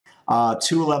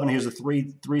211. Here's a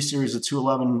three series of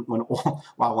 211 when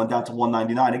wow, went down to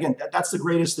 199. Again, that's the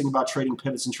greatest thing about trading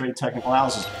pivots and trading technical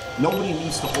analysis. Nobody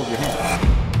needs to hold your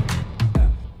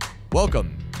hand.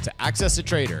 Welcome to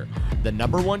AccessATrader, the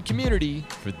 #1 community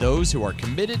for those who are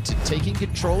committed to taking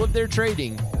control of their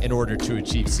trading in order to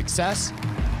achieve success,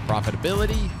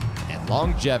 profitability, and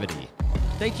longevity.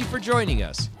 Thank you for joining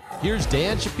us. Here's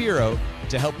Dan Shapiro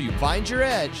to help you find your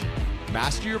edge,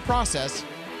 master your process,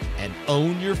 and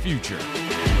own your future.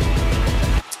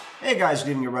 Hey guys,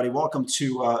 good evening everybody. Welcome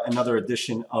to another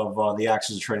edition of the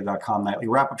AccessATrader.com nightly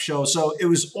wrap-up show. So it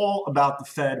was all about the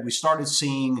Fed. We started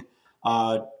seeing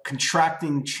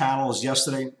contracting channels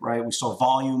yesterday, right? We saw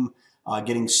volume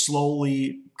getting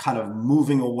slowly kind of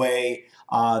moving away.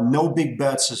 No big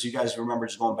bets, as you guys remember,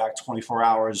 just going back 24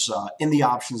 hours in the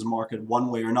options market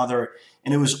one way or another.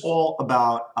 And it was all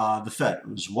about the Fed. It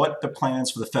was what the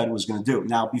plans for the Fed was going to do.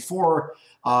 Now, before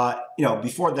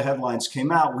the headlines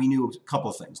came out, we knew a couple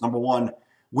of things. Number one,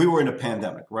 we were in a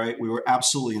pandemic, right? We were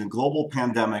absolutely in a global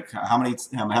pandemic. How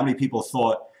many people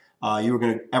thought you were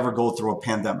going to ever go through a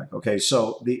pandemic? Okay,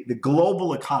 so the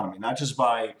global economy, not just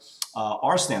by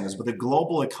our standards, but the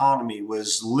global economy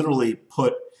was literally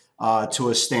put to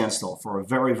a standstill for a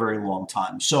very, very long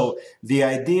time. So the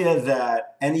idea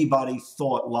that anybody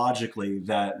thought logically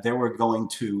that they were going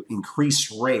to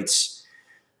increase rates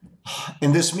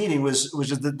in this meeting was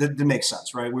just didn't make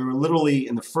sense, right? We were literally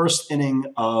in the first inning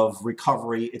of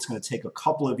recovery. It's going to take a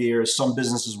couple of years. Some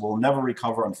businesses will never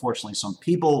recover. Unfortunately, some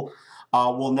people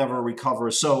will never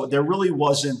recover. So there really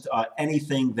wasn't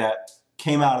anything that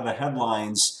came out of the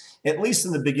headlines, at least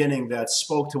in the beginning, that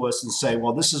spoke to us and say,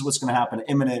 well, this is what's going to happen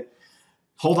imminent.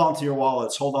 Hold on to your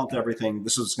wallets, hold on to everything.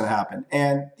 This is what's going to happen.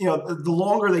 And, the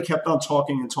longer they kept on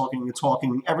talking and talking and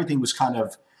talking, everything was kind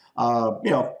of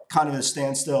a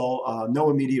standstill, no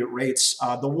immediate rates.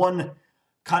 The one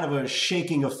kind of a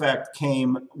shaking effect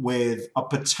came with a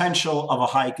potential of a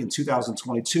hike in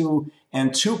 2022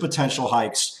 and two potential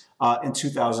hikes in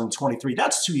 2023.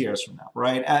 That's 2 years from now,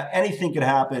 right? Anything could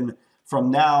happen from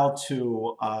now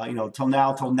to,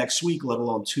 till next week, let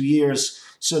alone 2 years.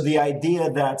 So the idea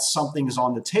that something is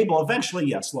on the table, eventually,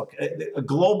 yes, look, a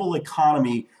global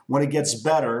economy, when it gets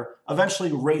better,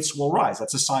 eventually rates will rise.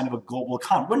 That's a sign of a global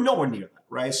economy. We're nowhere near that,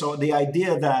 right? So the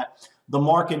idea that the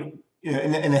market,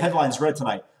 in the headlines read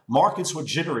tonight, markets were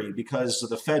jittery because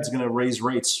the Fed's going to raise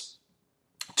rates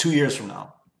 2 years from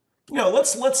now.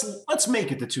 Let's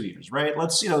make it to 2 years, right?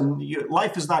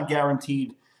 Life is not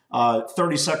guaranteed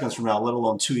 30 seconds from now, let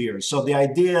alone 2 years. So the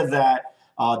idea that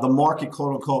the market,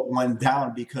 quote unquote, went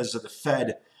down because of the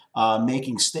Fed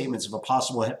making statements of a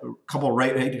possible couple of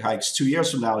rate hikes 2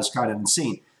 years from now is kind of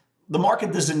insane. The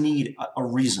market doesn't need a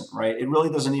reason, right? It really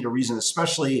doesn't need a reason,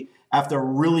 especially after a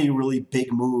really, really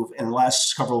big move in the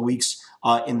last couple of weeks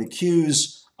in the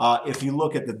Qs. If you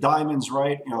look at the diamonds,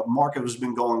 right, market has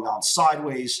been going on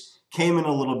sideways, came in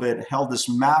a little bit, held this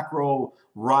macro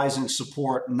rising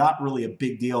support, not really a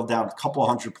big deal, down a couple of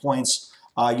 100 points.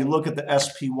 You look at the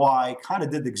SPY, kind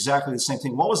of did exactly the same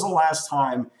thing. What was the last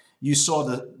time you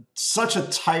saw such a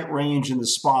tight range in the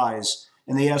SPYs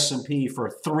in the S&P for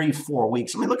 3-4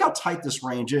 weeks? I mean, look how tight this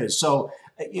range is. So,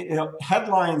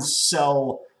 headlines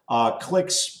sell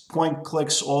clicks, point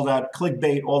clicks, all that,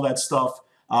 clickbait, all that stuff,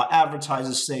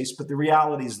 advertises states. But the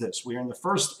reality is this: we are in the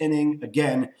first inning,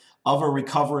 again, of a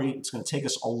recovery. It's going to take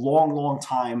us a long, long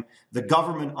time. The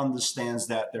government understands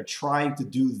that. They're trying to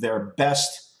do their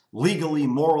best legally,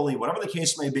 morally, whatever the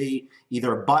case may be,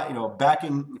 either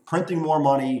printing more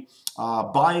money,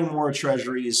 buying more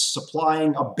treasuries,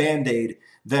 supplying a Band-Aid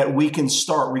that we can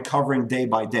start recovering day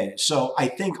by day. So I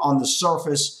think on the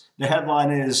surface, the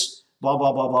headline is blah,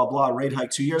 blah, blah, blah, blah, rate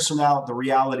hike 2 years from now. The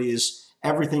reality is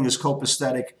everything is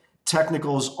copacetic.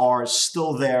 Technicals are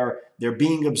still there. They're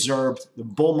being observed. The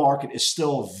bull market is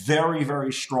still very,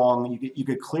 very strong. You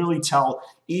could clearly tell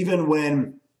even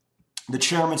when the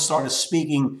chairman started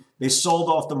speaking, they sold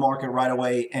off the market right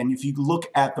away. And if you look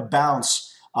at the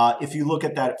bounce, if you look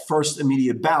at that first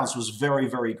immediate bounce, was very,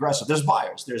 very aggressive. There's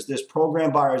buyers. There's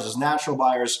program buyers. There's natural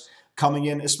buyers coming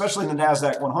in, especially in the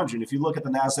NASDAQ 100. If you look at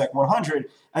the NASDAQ 100,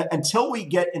 until we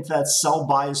get into that sell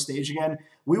bias stage again,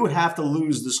 we would have to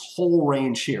lose this whole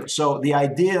range here. So the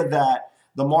idea that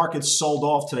the market sold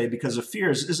off today because of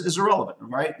fears is irrelevant,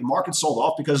 right? The market sold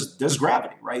off because there's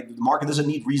gravity, right? The market doesn't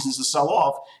need reasons to sell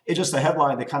off. It's just a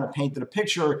headline that kind of painted a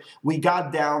picture. We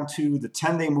got down to the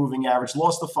 10-day moving average,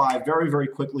 lost the 5 very, very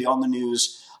quickly on the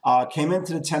news, came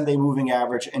into the 10-day moving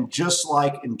average, and just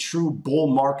like in true bull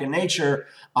market nature,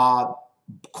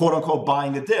 quote unquote,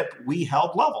 buying the dip, we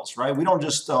held levels, right? We don't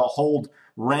just hold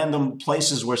random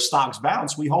places where stocks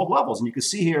bounce, we hold levels. And you can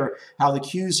see here how the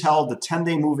Qs held the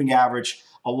 10-day moving average.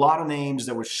 A lot of names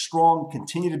that were strong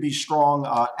continue to be strong.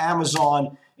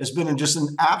 Amazon has been just an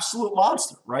absolute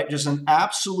monster, right? Just an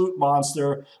absolute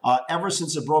monster ever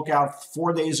since it broke out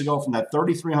 4 days ago from that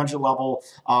 3,300 level,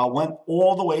 went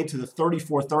all the way to the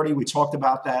 3,430. We talked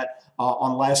about that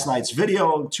on last night's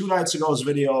video, 2 nights ago's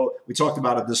video. We talked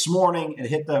about it this morning. It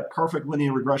hit the perfect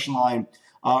linear regression line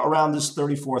around this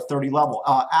 3,430 level.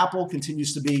 Apple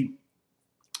continues to be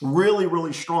really,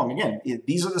 really strong. Again,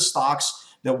 these are the stocks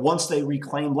that once they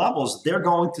reclaim levels, they're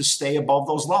going to stay above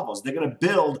those levels. They're going to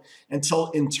build until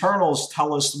internals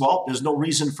tell us, well, there's no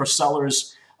reason for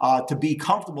sellers to be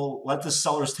comfortable. Let the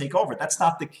sellers take over. That's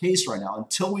not the case right now.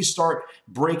 Until we start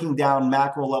breaking down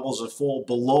macro levels of fall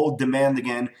below demand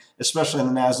again, especially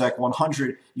in the NASDAQ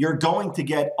 100, you're going to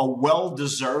get a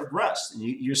well-deserved rest. And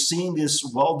you're seeing this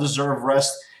well-deserved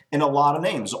rest in a lot of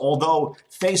names. Although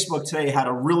Facebook today had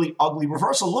a really ugly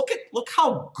reversal. Look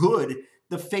how good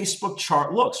the Facebook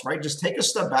chart looks, right? Just take a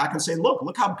step back and say,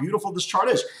 look how beautiful this chart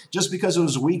is. Just because it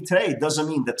was weak today doesn't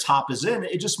mean the top is in.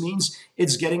 It just means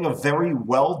it's getting a very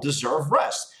well-deserved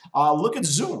rest. Look at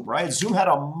Zoom, right? Zoom had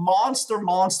a monster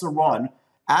run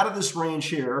out of this range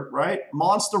here, right?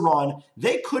 Monster run.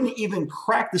 They couldn't even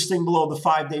crack this thing below the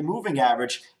 5-day moving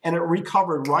average, and it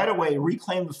recovered right away,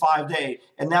 reclaimed the 5-day,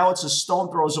 and now it's a stone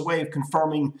throws away of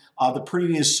confirming the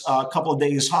previous couple of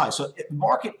days high. So the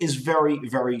market is very,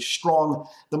 very strong.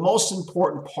 The most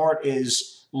important part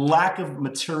is lack of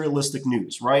materialistic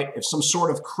news, right? If some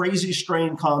sort of crazy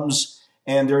strain comes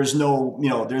and there's no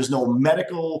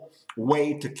medical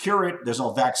way to cure it, there's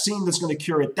no vaccine that's going to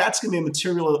cure it, that's going to be a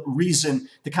material reason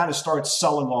to kind of start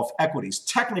selling off equities.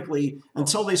 Technically,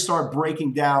 until they start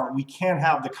breaking down, we can't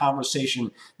have the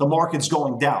conversation, the market's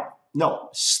going down. No,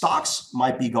 stocks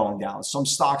might be going down. Some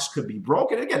stocks could be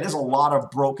broken. Again, there's a lot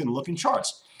of broken looking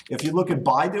charts. If you look at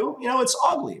Baidu, it's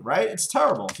ugly, right? It's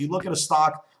terrible. If you look at a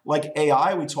stock like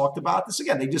AI, we talked about this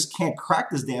again. They just can't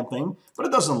crack this damn thing, but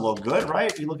it doesn't look good,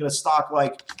 right? If you look at a stock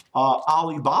like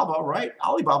Alibaba, right?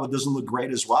 Alibaba doesn't look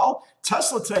great as well.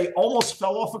 Tesla today almost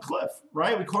fell off a cliff,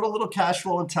 right? We caught a little cash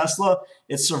flow in Tesla.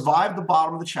 It survived the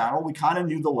bottom of the channel. We kind of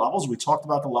knew the levels. We talked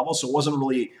about the levels, so it wasn't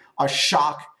really a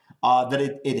shock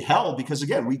that it held because,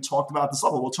 again, we talked about this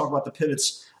level. We'll talk about the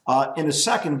pivots in a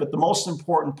second, but the most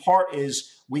important part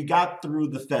is we got through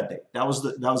the Fed day. That was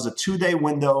the 2-day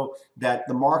window that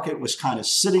the market was kind of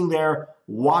sitting there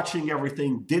watching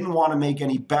everything, didn't want to make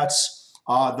any bets.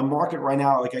 The market right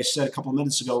now, like I said a couple of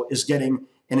minutes ago, is getting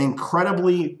an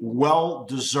incredibly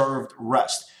well-deserved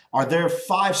rest. Are there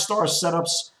 5-star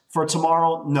setups for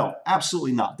tomorrow? No,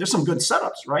 absolutely not. There's some good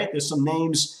setups, right? There's some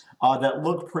names that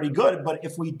look pretty good, but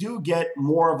if we do get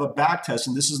more of a back test,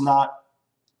 and this is not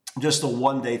just a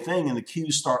 1-day thing, and the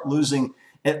Qs start losing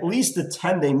at least the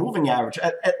 10-day moving average,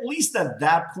 at least at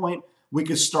that point, we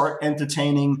could start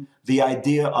entertaining the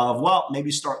idea of, well,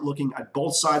 maybe start looking at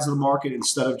both sides of the market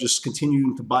instead of just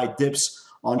continuing to buy dips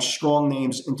on strong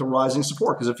names into rising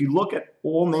support. Because if you look at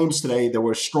all names today, they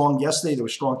were strong yesterday, they were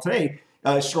strong today,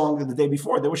 strong the day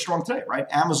before, they were strong today, right?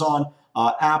 Amazon,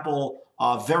 Apple,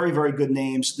 very, very good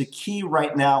names. The key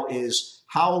right now is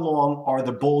how long are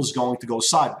the bulls going to go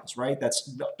sideways, right? That's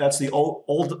the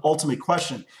ultimate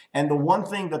question. And the one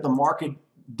thing that the market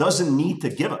doesn't need to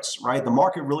give us, right? The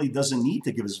market really doesn't need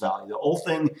to give us value. The whole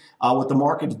thing, what the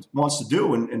market wants to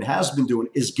do and has been doing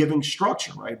is giving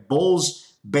structure, right?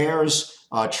 Bulls, bears,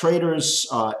 traders,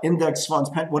 index funds,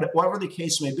 whatever the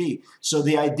case may be. So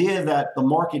the idea that the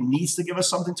market needs to give us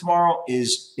something tomorrow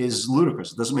is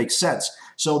ludicrous. It doesn't make sense.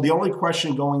 So the only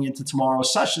question going into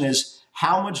tomorrow's session is,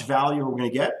 how much value are we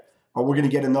going to get? Are we going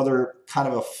to get another kind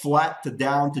of a flat to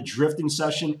down to drifting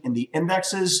session in the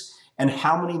indexes? And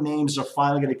how many names are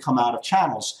finally going to come out of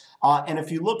channels? And if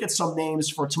you look at some names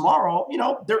for tomorrow,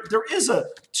 there is a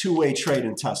two-way trade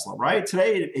in Tesla, right?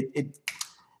 Today,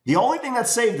 the only thing that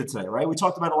saved it today, right? We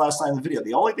talked about it last night in the video.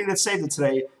 The only thing that saved it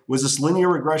today was this linear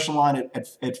regression line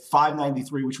at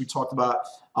 593, which we talked about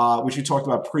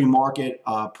pre-market.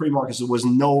 Pre-market, so there was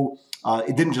no,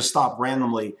 it didn't just stop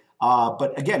randomly.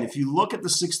 But again, if you look at the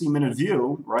 60-minute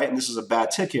view, right, and this is a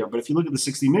bad tick here, but if you look at the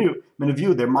 60-minute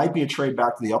view, there might be a trade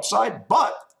back to the upside.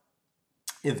 But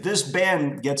if this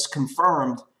band gets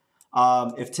confirmed,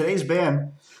 if today's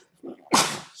band,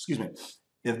 excuse me,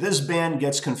 if this band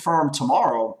gets confirmed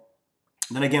tomorrow,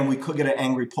 then again, we could get an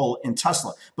angry pull in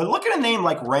Tesla. But look at a name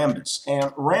like Rambus.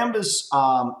 And Rambus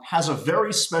has a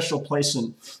very special place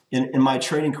in my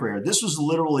trading career. This was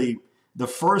literally the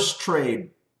first trade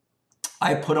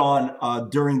I put on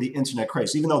during the internet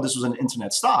craze, even though this was an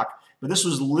internet stock, but this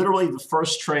was literally the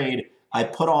first trade I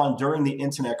put on during the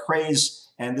internet craze.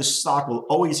 and this stock will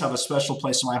always have a special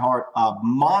place in my heart.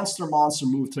 Monster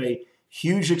move today.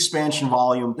 Huge expansion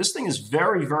volume. This thing is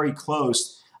very, very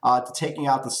close to taking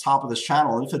out the top of this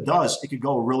channel. And if it does, it could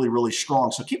go really, really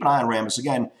strong. So keep an eye on Rambus.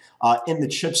 Again, in the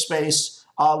chip space,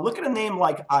 look at a name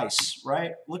like ICE,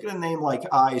 right? Look at a name like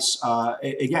ICE.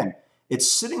 Again, it's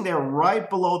sitting there right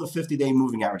below the 50-day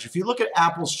moving average. If you look at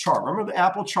Apple's chart, remember the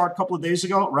Apple chart a couple of days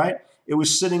ago, right? It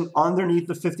was sitting underneath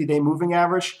the 50-day moving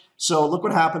average. So look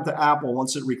what happened to Apple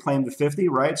once it reclaimed the 50,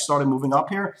 right? Started moving up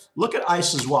here. Look at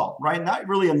ICE as well, right? Not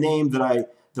really a name that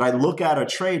I look at or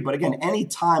trade, but again,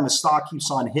 anytime a stock keeps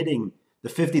on hitting the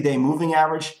 50-day moving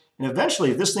average, and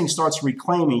eventually if this thing starts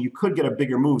reclaiming, you could get a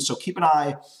bigger move. So keep an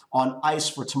eye on ICE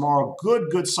for tomorrow.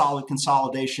 Good, solid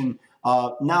consolidation.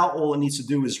 Now all it needs to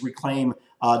do is reclaim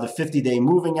the 50-day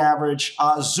moving average.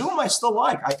 Zoom I still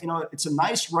like. It's a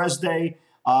nice res day.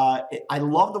 I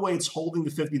love the way it's holding the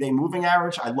 50-day moving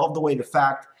average. I love the way the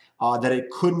fact that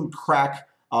it couldn't crack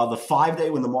the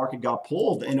 5-day when the market got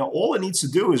pulled. And all it needs to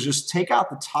do is just take out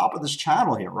the top of this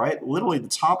channel here, right? Literally the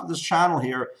top of this channel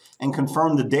here and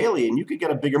confirm the daily, and you could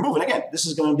get a bigger move. And again, this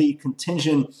is going to be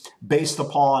contingent based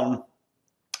upon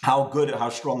how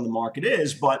strong the market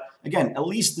is. But again, at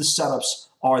least the setups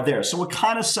are there. So we're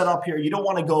kind of set up here. You don't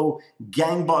want to go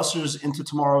gangbusters into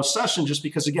tomorrow's session just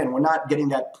because, again, we're not getting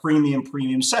that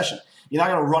premium session. You're not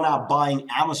going to run out buying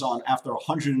Amazon after a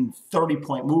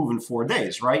 130-point move in 4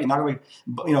 days, right? You're not going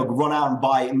to run out and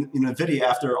buy NVIDIA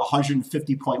after a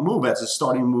 150-point move as it's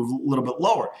starting to move a little bit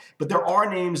lower. But there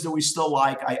are names that we still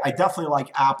like. I definitely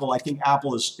like Apple. I think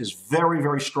Apple is very,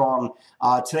 very strong.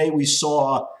 Today we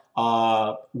saw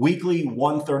weekly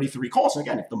 133 calls. And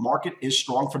again, if the market is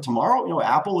strong for tomorrow,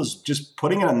 Apple is just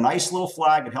putting in a nice little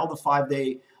flag. It held the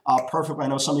 5-day perfectly. I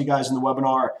know some of you guys in the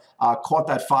webinar caught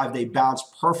that 5-day bounce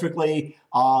perfectly.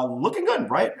 Looking good,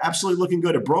 right? Absolutely looking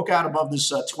good. It broke out above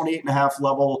this 28.5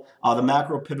 level, the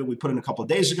macro pivot we put in a couple of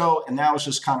days ago, and now it's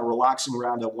just kind of relaxing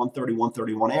around that 130,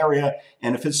 131 area.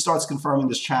 And if it starts confirming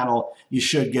this channel, you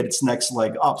should get its next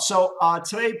leg up. So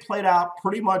today played out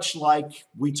pretty much like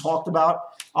we talked about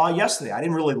yesterday. I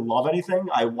didn't really love anything.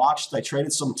 I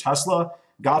traded some Tesla,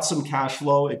 got some cash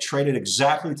flow. It traded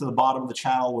exactly to the bottom of the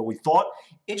channel where we thought.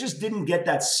 It just didn't get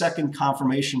that second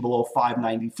confirmation below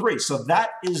 593. So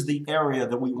that is the area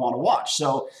that we want to watch.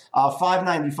 So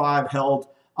 595 held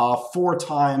 4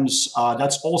 times.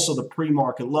 That's also the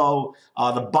pre-market low.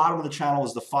 The bottom of the channel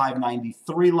is the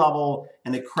 593 level,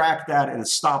 and it cracked that and it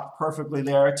stopped perfectly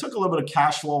there. It took a little bit of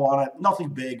cash flow on it, nothing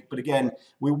big, but again,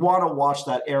 we want to watch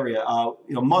that area.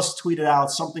 Musk tweeted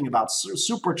out something about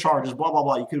supercharges, blah, blah,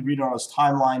 blah. You could read it on his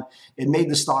timeline. It made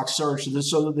the stock surge.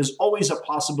 So there's always a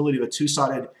possibility of a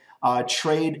two-sided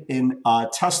trade in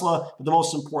Tesla, but the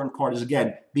most important part is,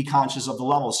 again, be conscious of the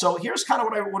levels. So here's kind of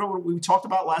what we talked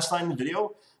about last night in the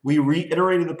video. We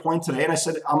reiterated the point today, and I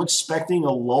said I'm expecting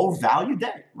a low value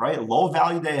day, right? A low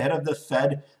value day ahead of the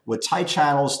Fed with tight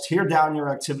channels, tear down your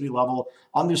activity level.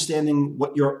 Understanding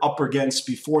what you're up against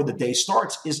before the day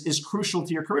starts is crucial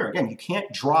to your career. Again, you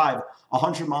can't drive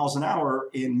 100 miles an hour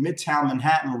in Midtown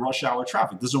Manhattan rush hour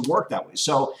traffic. It doesn't work that way.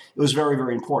 So it was very,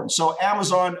 very important. So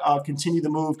Amazon continued to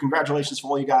move. Congratulations for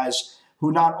all you guys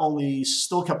who not only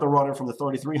still kept the runner from the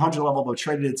 3,300 level, but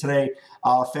traded it today.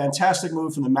 Fantastic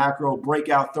move from the macro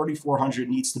breakout. 3,400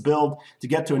 needs to build to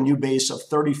get to a new base of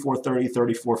 3,430,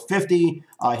 3,450.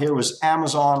 Here was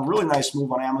Amazon. Really nice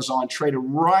move on Amazon. Traded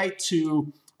right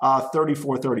to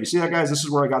 3,430. See that, guys? This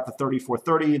is where I got the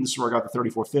 3,430, and this is where I got the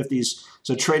 3,450s.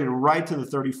 So traded right to the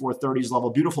 3,430s level.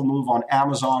 Beautiful move on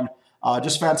Amazon.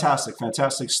 Just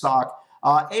fantastic stock.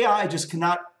 AI just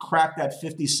cannot crack that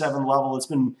 57 level. It's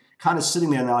been kind of sitting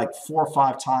there now like 4 or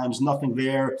 5 times, nothing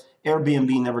there.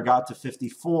 Airbnb never got to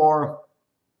 54.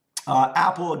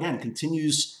 Apple, again,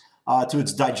 continues to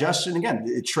its digestion. Again,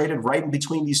 it traded right in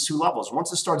between these two levels.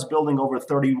 Once it starts building over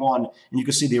 31, and you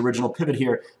can see the original pivot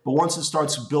here, but once it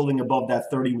starts building above that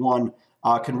 31,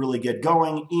 can really get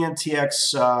going.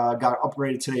 ENTX got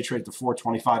upgraded today, traded to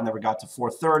 425, never got to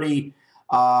 430.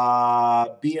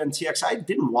 BNTX, I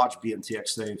didn't watch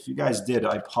BNTX today. If you guys did,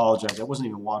 I apologize. I wasn't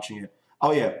even watching it.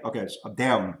 Oh, yeah. Okay. So,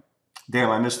 damn,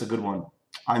 I missed a good one.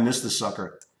 I missed the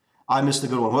sucker. I missed a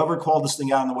good one. Whoever called this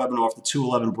thing out in the webinar off the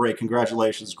 211 break,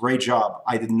 congratulations. Great job.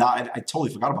 I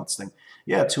totally forgot about this thing.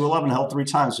 Yeah, 211 held 3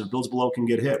 times. So if builds below can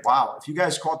get hit. Wow. If you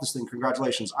guys caught this thing,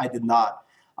 congratulations. I did not.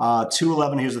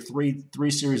 211, here's a three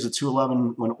series of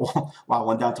 211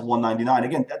 went down to 199.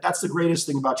 Again, that's the greatest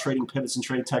thing about trading pivots and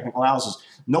trading technical analysis.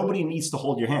 Nobody needs to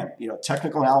hold your hand.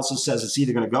 Technical analysis says it's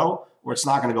either going to go or it's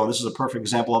not going to go. This is a perfect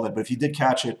example of it. But if you did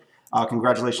catch it,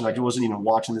 congratulations. I wasn't even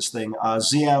watching this thing.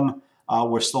 ZM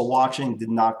We're still watching, did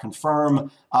not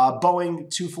confirm. Boeing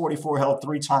 244 held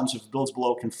 3 times. If it builds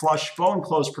below, can flush. Boeing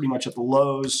closed pretty much at the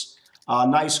lows.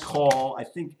 Nice call. I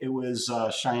think it was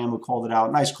Cheyenne who called it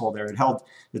out. Nice call there. It held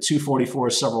the 244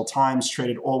 several times,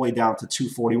 traded all the way down to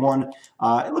 241.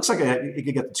 It looks like it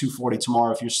could get to 240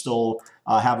 tomorrow if you still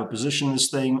have a position in this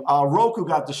thing. Roku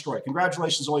got destroyed.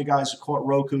 Congratulations, all you guys who caught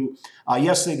Roku.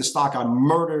 Yesterday, the stock got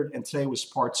murdered, and today was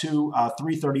part 2,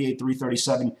 338,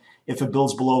 337. If it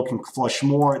builds below, can flush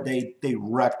more. They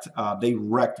wrecked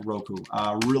Roku,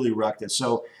 really wrecked it.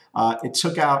 So it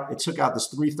took out this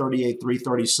 338,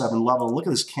 337 level. Look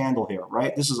at this candle here,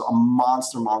 right? This is a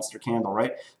monster candle,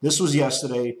 right? This was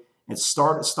yesterday. It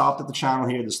stopped at the channel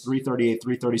here, this 338,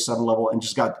 337 level, and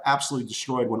just got absolutely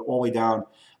destroyed. Went all the way down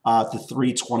to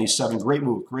 327. Great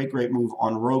move, great move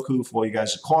on Roku for all you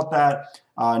guys who caught that.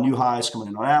 New highs coming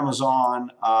in on Amazon.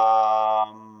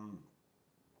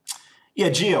 Yeah,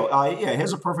 Geo. Yeah,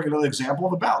 here's a perfect another example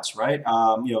of a bounce, right?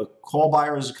 Call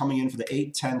buyers are coming in for the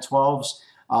 8, 10, 12s.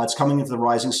 It's coming into the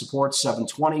rising support,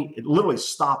 720. It literally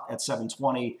stopped at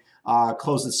 720,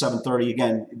 closed at 730.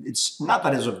 Again, it's not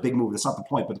that it's a big move. That's not the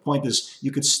point. But the point is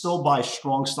you could still buy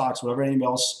strong stocks, whatever anyone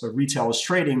else or retail is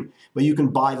trading, but you can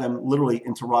buy them literally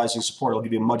into rising support. It'll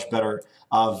give you a much better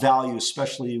value,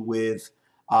 especially with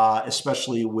call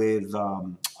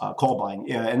buying.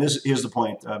 Yeah, and here's the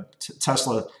point.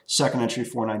 Tesla second entry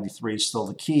 493 is still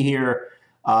the key here.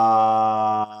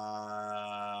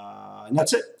 And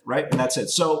that's it, right? And that's it.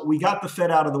 So we got the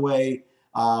Fed out of the way.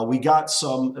 We got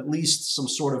at least some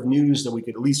sort of news that we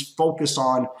could at least focus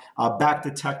on. Back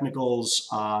to technicals,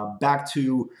 back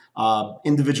to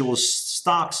individual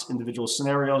stocks, individual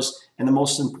scenarios. And the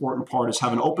most important part is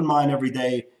have an open mind every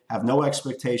day. Have no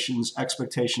expectations.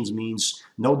 Expectations means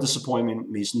no disappointment,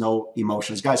 means no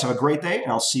emotions. Guys, have a great day,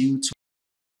 and I'll see you tomorrow.